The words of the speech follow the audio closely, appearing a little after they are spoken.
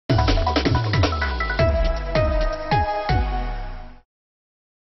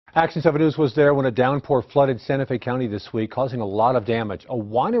Action 7 News was there when a downpour flooded Santa Fe County this week, causing a lot of damage. A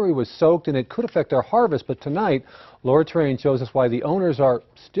winery was soaked and it could affect their harvest, but tonight, Laura Terrain shows us why the owners are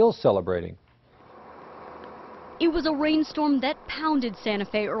still celebrating. It was a rainstorm that pounded Santa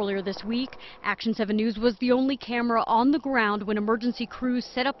Fe earlier this week. Action 7 News was the only camera on the ground when emergency crews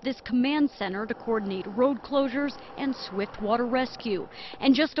set up this command center to coordinate road closures and swift water rescue.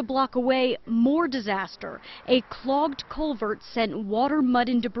 And just a block away, more disaster. A clogged culvert sent water, mud,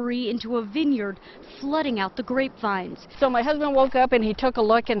 and debris into a vineyard, flooding out the grapevines. So my husband woke up and he took a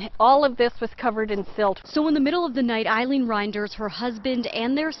look, and all of this was covered in silt. So in the middle of the night, Eileen Reinders, her husband,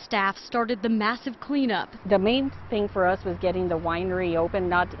 and their staff started the massive cleanup. The main thing for us was getting the winery open,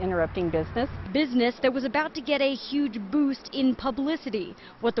 not interrupting business. Business that was about to get a huge boost in publicity.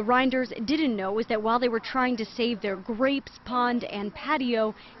 What the Reinders didn't know is that while they were trying to save their grapes, pond, and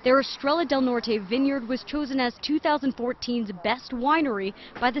patio, their Estrella del Norte vineyard was chosen as 2014's best winery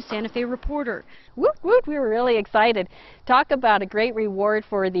by the Santa Fe Reporter. Woot woot, we were really excited. Talk about a great reward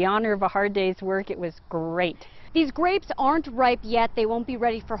for the honor of a hard day's work. It was great. These grapes aren't ripe yet. They won't be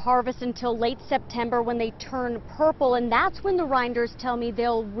ready for harvest until late September when they turn purple, and that's when the Reinders tell me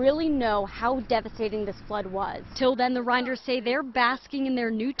they'll really know how devastating this flood was. Till then, the Reinders say they're basking in their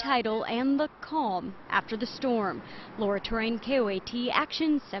new title and the calm after the storm. Laura Terrain, KOAT,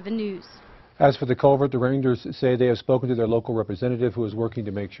 Action 7 News. As for the culvert, the Rangers say they have spoken to their local representative who is working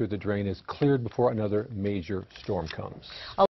to make sure the drain is cleared before another major storm comes.